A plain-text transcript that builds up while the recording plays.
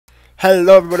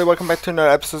Hello everybody, welcome back to another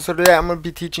episode. So today I'm going to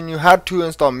be teaching you how to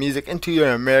install music into your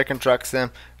American Truck Sim,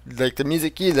 like the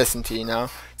music you listen to,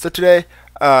 So today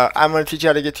I'm going to teach you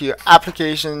how to get to your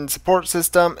application support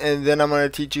system, and then I'm going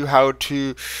to teach you how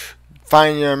to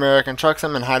find your American Truck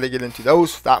Sim and how to get into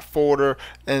that folder,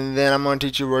 and then I'm going to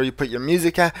teach you where you put your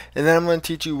music at, and then I'm going to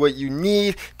teach you what you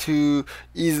need to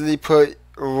easily put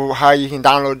how you can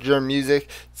download your music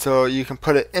so you can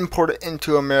import it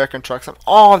into American Truck Sim.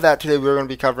 All of that today we're going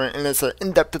to be covering, and it's an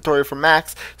in-depth tutorial for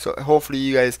Max, so hopefully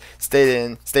you guys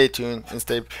stay tuned and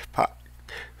stay pop.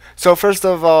 So first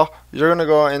of all, you're going to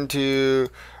go into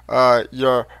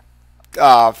your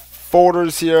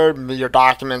folders here, your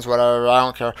documents, whatever, I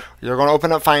don't care. You're going to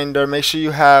open up Finder. Make sure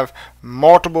you have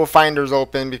multiple finders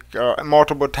open,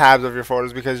 multiple tabs of your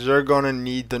folders, because you're going to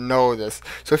need to know this.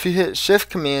 So if you hit Shift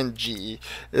Command G,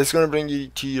 it's going to bring you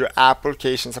to your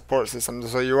application support system.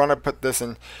 So you want to put this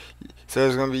in. So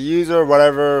there's going to be user,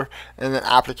 whatever, and then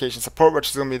application support, which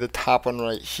is going to be the top one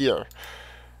right here.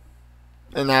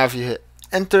 And now if you hit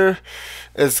Enter,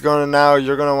 it's going to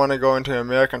you're going to want to go into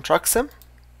American Truck Sim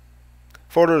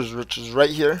folders, which is right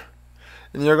here,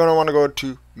 and you're going to want to go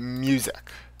to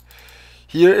music.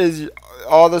 Here is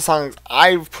all the songs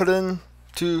I've put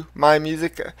into my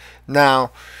music.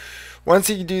 Now once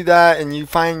you do that and you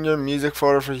find your music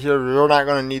folder for here, you're not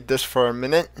going to need this for a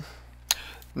minute.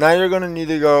 Now you're going to need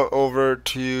to go over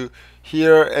to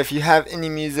here. If you have any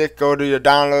music, go to your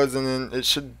downloads, and then it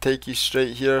should take you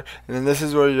straight here, and then this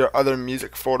is where your other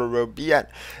music folder will be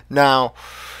at. Now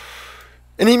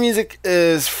any music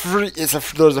is free. There's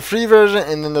a free version,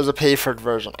 and then there's a pay for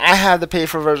version. I have the pay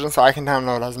for version, so I can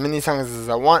download as many songs as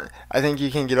I want. I think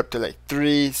you can get up to like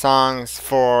 3 songs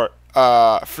for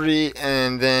free,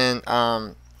 and then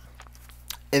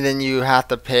you have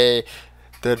to pay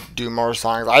to do more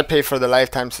songs. I pay for the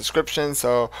lifetime subscription,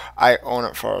 so I own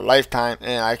it for a lifetime,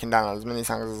 and I can download as many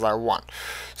songs as I want.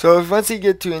 So once you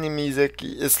get to any music,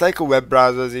 it's like a web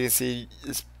browser. As you can see,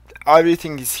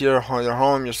 everything is here: your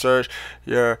home, your search,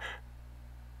 your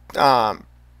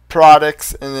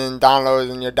products, and then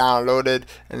downloads, and your downloaded,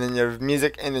 and then your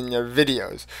music, and then your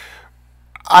videos.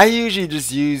 I usually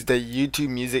just use the YouTube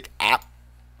Music app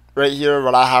right here,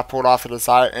 what I have pulled off to the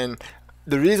side, and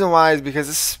the reason why is because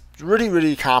it's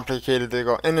really complicated to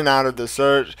go in and out of the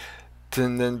search,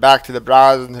 and then back to the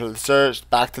browser, into the search,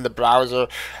 back to the browser.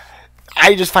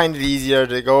 I just find it easier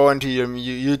to go into your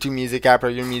YouTube Music app or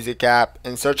your music app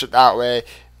and search it that way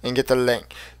and get the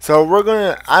link. So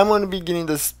I'm gonna be getting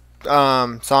this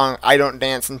song "I Don't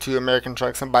Dance" into American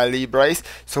Truck Sim by Lee Brice.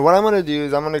 So what I'm gonna do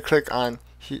is I'm gonna click on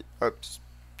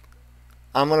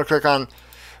I'm gonna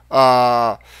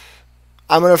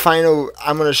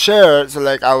share it. So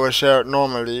like I would share it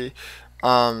normally.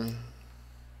 I'm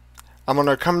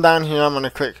gonna come down here. I'm gonna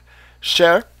click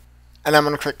share, and I'm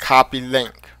gonna click copy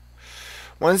link.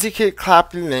 Once you click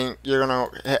copy link, you're gonna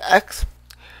hit X.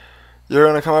 You're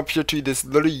gonna come up here to this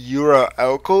little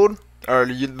URL code or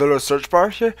little search bar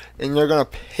here, and you're gonna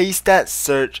paste that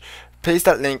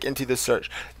link into the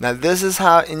search. Now this is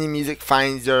how any music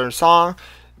finds your song,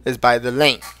 is by the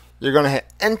link. You're gonna hit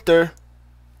enter,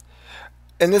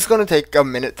 and it's gonna take a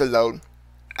minute to load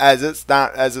as it's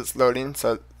loading.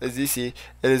 So as you see,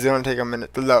 it is gonna take a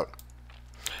minute to load.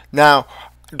 Now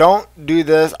don't do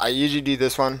this. I usually do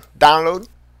this one. Download.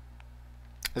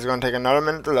 It's going to take another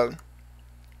minute to load.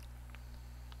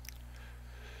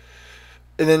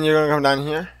 And then you're going to come down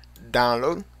here.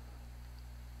 Download.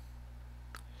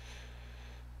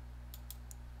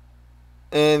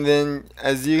 And then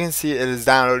as you can see, it is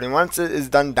downloading. Once it is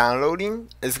done downloading,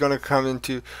 it's going to come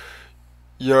into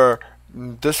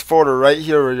this folder right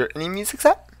here where your any music's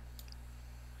at.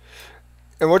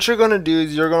 And what you're going to do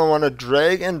is you're going to want to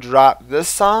drag and drop this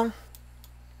song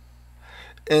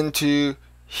into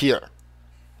here,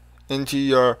 into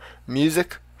your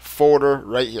music folder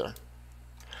right here.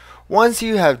 Once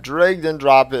you have dragged and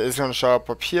dropped it, it's going to show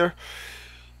up here.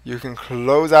 You can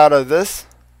close out of this,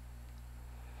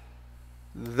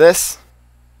 and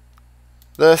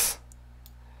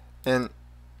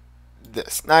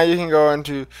this. Now you can go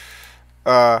into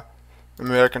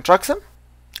American Truck Sim.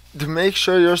 To make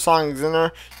sure your song is in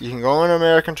there, you can go in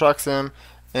American Truck Sim,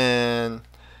 and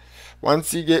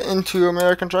once you get into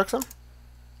American Truck Sim,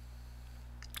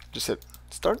 just hit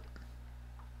start.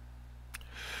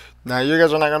 Now you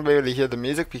guys are not going to be able to hear the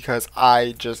music because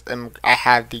I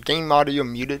have the game audio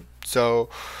muted. So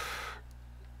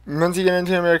once you get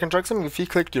into American Truck Sim, if you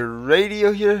click your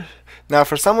radio here, now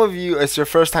for some of you it's your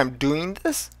first time doing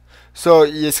this, so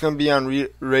it's going to be on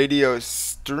radio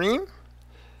stream.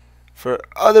 For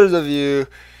others of you,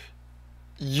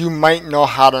 you might know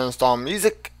how to install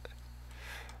music,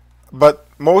 but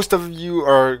most of you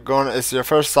are gonna, it's your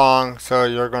first song, so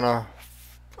you're gonna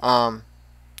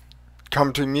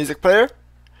come to music player,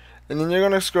 and then you're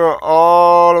gonna scroll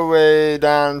all the way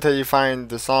down until you find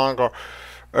the song,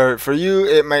 or for you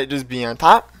it might just be on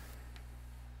top.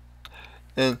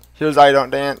 And here's I Don't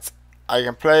Dance. I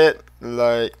can play it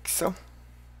like so,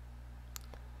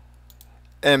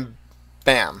 and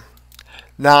bam.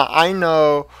 Now I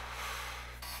know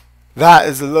that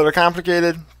is a little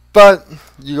complicated, but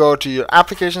you go to your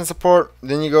application support,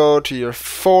 then you go to your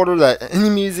folder that any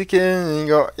music in, and you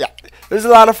go, yeah, there's a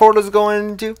lot of folders going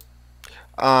into.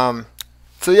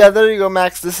 So yeah, there you go,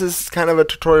 Max. This is kind of a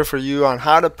tutorial for you on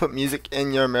how to put music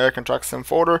in your American Truck Sim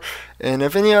folder. And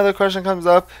if any other question comes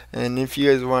up, and if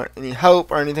you guys want any help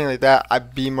or anything like that,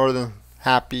 I'd be more than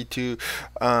happy to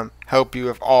help you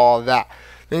with all that.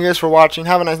 Thank you guys for watching.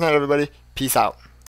 Have a nice night, everybody. Peace out.